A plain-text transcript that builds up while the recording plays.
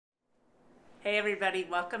Hey everybody,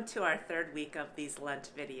 welcome to our third week of these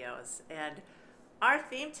Lent videos. And our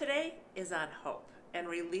theme today is on hope and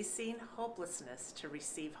releasing hopelessness to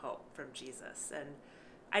receive hope from Jesus. And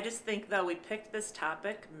I just think though we picked this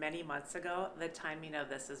topic many months ago, the timing of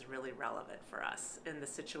this is really relevant for us in the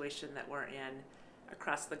situation that we're in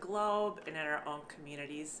across the globe and in our own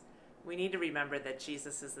communities. We need to remember that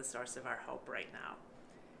Jesus is the source of our hope right now.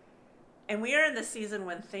 And we are in the season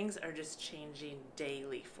when things are just changing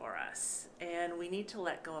daily for us. And we need to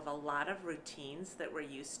let go of a lot of routines that we're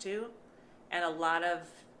used to and a lot of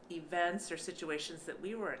events or situations that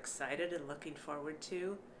we were excited and looking forward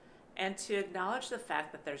to. And to acknowledge the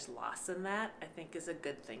fact that there's loss in that, I think is a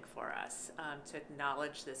good thing for us. To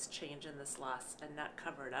acknowledge this change and this loss and not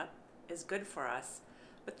cover it up is good for us.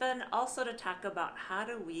 But then also to talk about how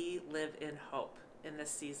do we live in hope in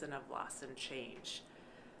this season of loss and change.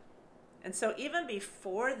 And so even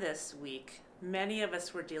before this week, many of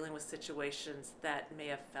us were dealing with situations that may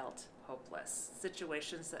have felt hopeless,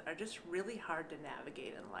 situations that are just really hard to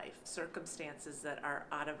navigate in life, circumstances that are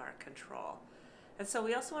out of our control. And so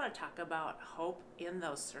we also want to talk about hope in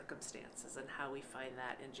those circumstances and how we find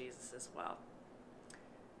that in Jesus as well.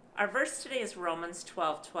 Our verse today is Romans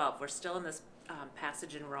 12:12. We're still in this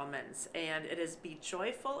passage in Romans, and it is, "Be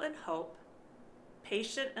joyful in hope,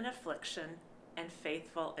 patient in affliction, and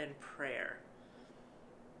faithful in prayer."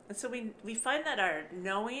 And so we find that our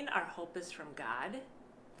knowing our hope is from God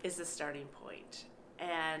is the starting point.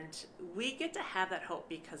 And we get to have that hope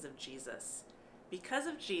because of Jesus. Because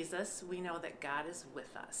of Jesus, we know that God is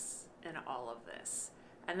with us in all of this.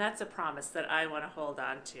 And that's a promise that I want to hold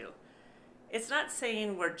on to. It's not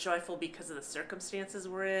saying we're joyful because of the circumstances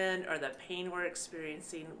we're in or the pain we're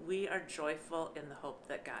experiencing. We are joyful in the hope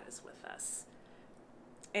that God is with us.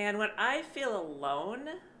 And when I feel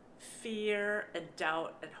alone, fear and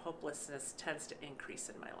doubt and hopelessness tends to increase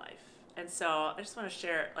in my life. And so I just want to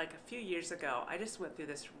share, like a few years ago, I just went through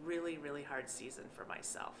this really, really hard season for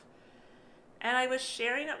myself. And I was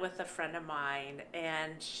sharing it with a friend of mine,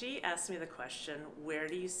 and she asked me the question, where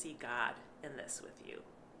do you see God in this with you?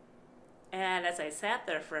 And as I sat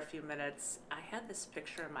there for a few minutes, I had this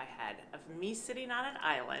picture in my head of me sitting on an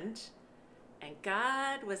island, and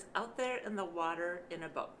God was out there in the water in a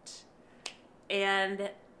boat.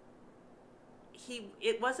 And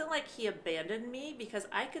it wasn't like he abandoned me because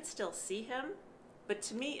I could still see him, but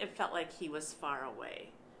to me it felt like he was far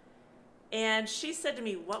away. And she said to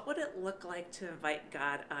me, "What would it look like to invite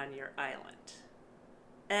God on your island?"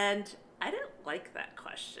 And I didn't like that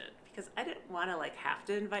question because I didn't want to have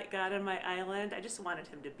to invite God on my island. I just wanted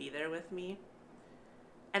him to be there with me.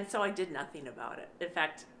 And so I did nothing about it. In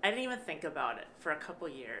fact, I didn't even think about it for a couple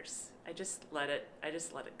years. I just let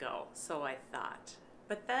it go, so I thought.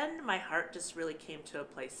 But then my heart just really came to a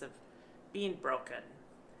place of being broken.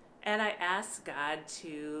 And I asked God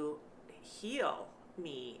to heal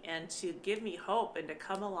me and to give me hope and to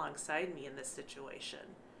come alongside me in this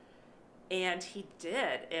situation. And he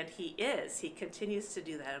did, and he is. He continues to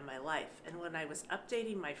do that in my life. And when I was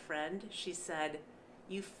updating my friend, she said,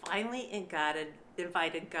 "You finally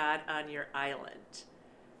invited God on your island."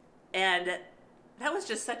 And that was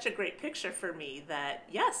just such a great picture for me that,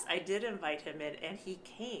 yes, I did invite him in and he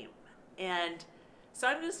came. And so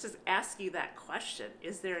I'm just to ask you that question.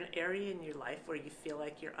 Is there an area in your life where you feel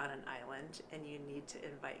like you're on an island and you need to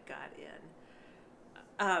invite God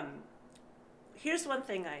in? Here's one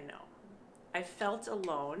thing I know. I felt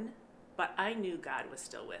alone, but I knew God was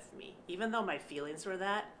still with me. Even though my feelings were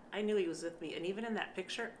that, I knew he was with me. And even in that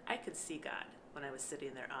picture, I could see God when I was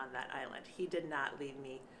sitting there on that island. He did not leave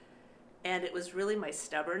me. And it was really my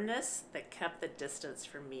stubbornness that kept the distance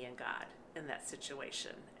from me and God in that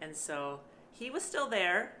situation. And so he was still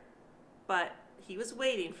there, but he was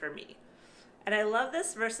waiting for me. And I love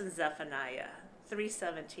this verse in Zephaniah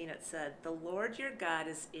 3:17. It said, "The Lord your God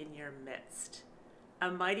is in your midst,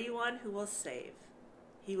 a mighty one who will save.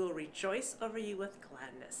 He will rejoice over you with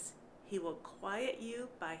gladness. He will quiet you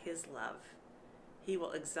by his love. He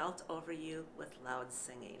will exult over you with loud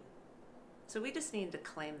singing." So we just need to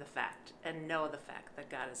claim the fact and know the fact that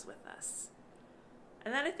God is with us.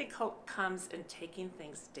 And then I think hope comes in taking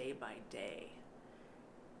things day by day.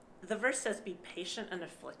 The verse says, "Be patient in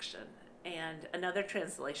affliction." And another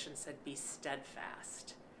translation said, "Be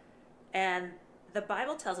steadfast." And the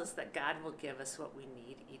Bible tells us that God will give us what we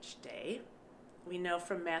need each day. We know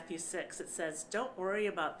from Matthew 6, it says, "Don't worry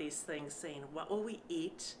about these things, saying, what will we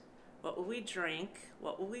eat? What will we drink?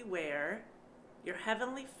 What will we wear? Your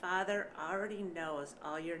heavenly Father already knows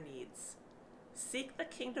all your needs. Seek the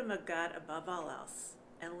kingdom of God above all else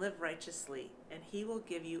and live righteously, and he will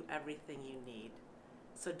give you everything you need.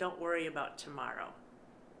 So don't worry about tomorrow."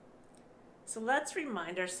 So let's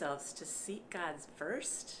remind ourselves to seek God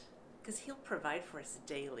first, because He'll provide for us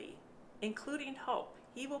daily, including hope.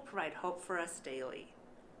 He will provide hope for us daily.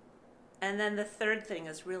 And then the third thing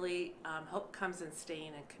is really hope comes in staying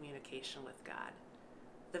in communication with God.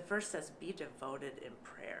 The verse says, be devoted in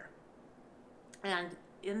prayer. And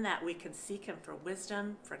in that we can seek Him for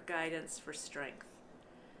wisdom, for guidance, for strength.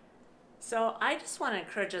 So I just want to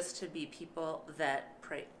encourage us to be people that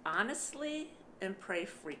pray honestly and pray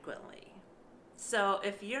frequently. So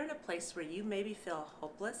if you're in a place where you maybe feel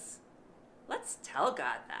hopeless, let's tell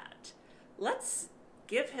God that. Let's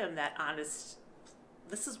give Him that honest,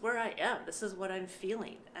 this is where I am. This is what I'm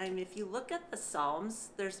feeling. I mean, if you look at the Psalms,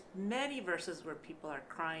 there's many verses where people are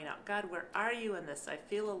crying out, God, where are you in this? I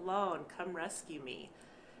feel alone. Come rescue me.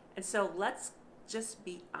 And so let's just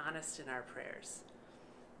be honest in our prayers.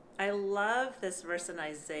 I love this verse in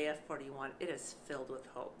Isaiah 41. It is filled with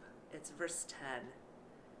hope. It's verse 10.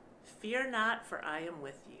 Fear not, for I am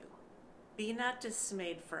with you. Be not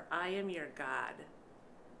dismayed, for I am your God.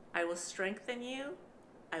 I will strengthen you.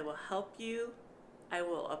 I will help you. I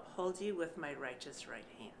will uphold you with my righteous right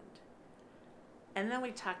hand. And then we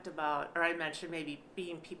talked about, or I mentioned maybe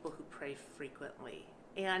being people who pray frequently.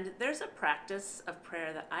 And there's a practice of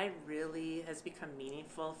prayer that I really has become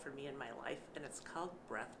meaningful for me in my life, and it's called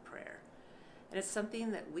breath prayer. And it's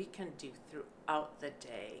something that we can do throughout the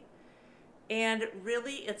day. And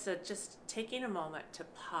really, it's just taking a moment to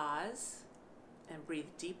pause and breathe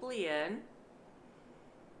deeply in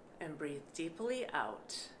and breathe deeply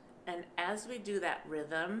out. And as we do that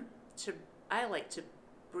rhythm, I like to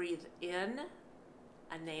breathe in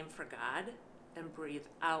a name for God and breathe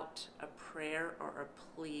out a prayer or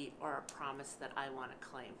a plea or a promise that I want to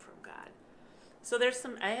claim from God. So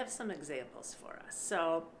I have some examples for us.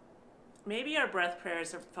 So maybe our breath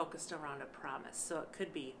prayers are focused around a promise. So it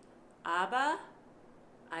could be, Abba,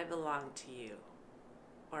 I belong to you.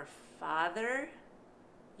 Or Father,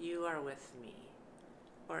 you are with me.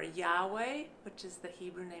 Or Yahweh, which is the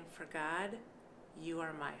Hebrew name for God, you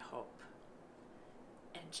are my hope.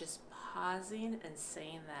 And just pausing and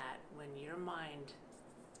saying that when your mind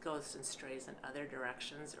goes and strays in other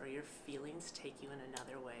directions or your feelings take you in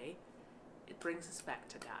another way, it brings us back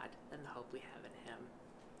to God and the hope we have in Him.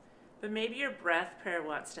 But maybe your breath prayer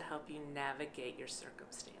wants to help you navigate your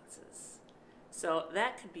circumstances. So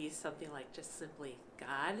that could be something like just simply,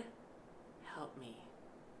 God, help me.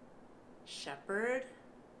 Shepherd,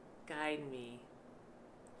 guide me.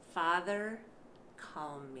 Father,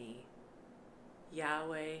 calm me.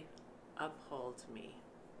 Yahweh, uphold me.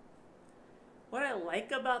 What I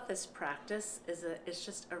like about this practice is that it's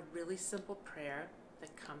just a really simple prayer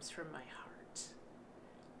that comes from my heart.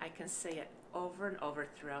 I can say it over and over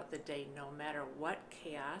throughout the day, no matter what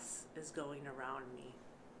chaos is going around me.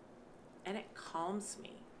 And it calms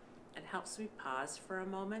me and helps me pause for a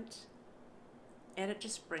moment. And it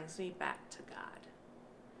just brings me back to God.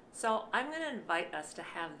 So I'm going to invite us to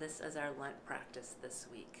have this as our Lent practice this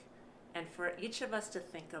week. And for each of us to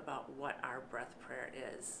think about what our breath prayer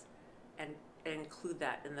is and include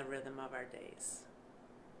that in the rhythm of our days.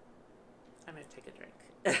 I'm going to take a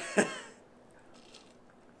drink.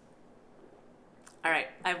 All right,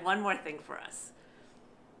 I have one more thing for us.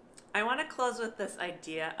 I want to close with this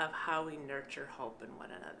idea of how we nurture hope in one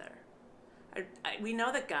another. We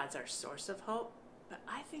know that God's our source of hope, but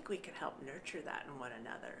I think we can help nurture that in one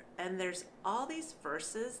another. And there's all these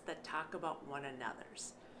verses that talk about one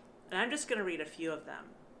another's. And I'm just going to read a few of them.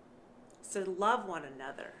 So love one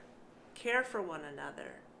another, care for one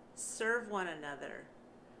another, serve one another,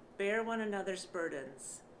 bear one another's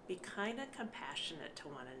burdens, be kind and compassionate to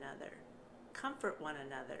one another, comfort one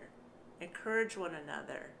another, encourage one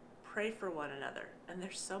another, pray for one another, and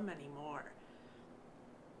there's so many more.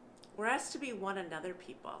 We're asked to be one another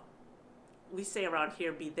people. We say around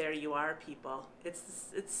here, be there you are people.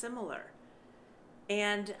 It's similar.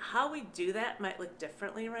 And how we do that might look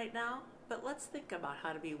differently right now, but let's think about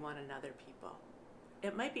how to be one another people.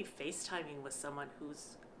 It might be FaceTiming with someone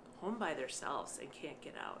who's home by themselves and can't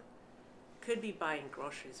get out. Could be buying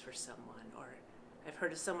groceries for someone, or I've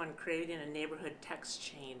heard of someone creating a neighborhood text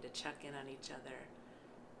chain to check in on each other.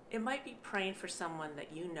 It might be praying for someone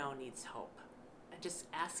that you know needs hope and just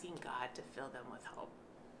asking God to fill them with hope.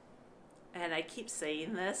 And I keep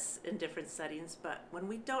saying this in different settings, but when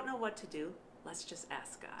we don't know what to do, let's just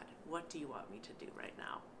ask God, what do you want me to do right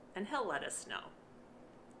now? And He'll let us know.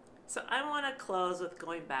 So I want to close with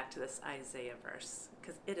going back to this Isaiah verse,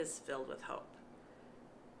 because it is filled with hope.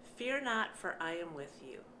 Fear not, for I am with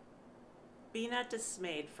you. Be not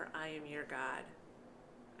dismayed, for I am your God.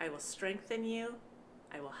 I will strengthen you.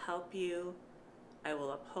 I will help you. I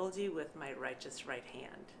will uphold you with my righteous right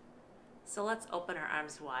hand. So let's open our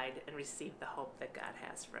arms wide and receive the hope that God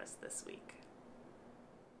has for us this week.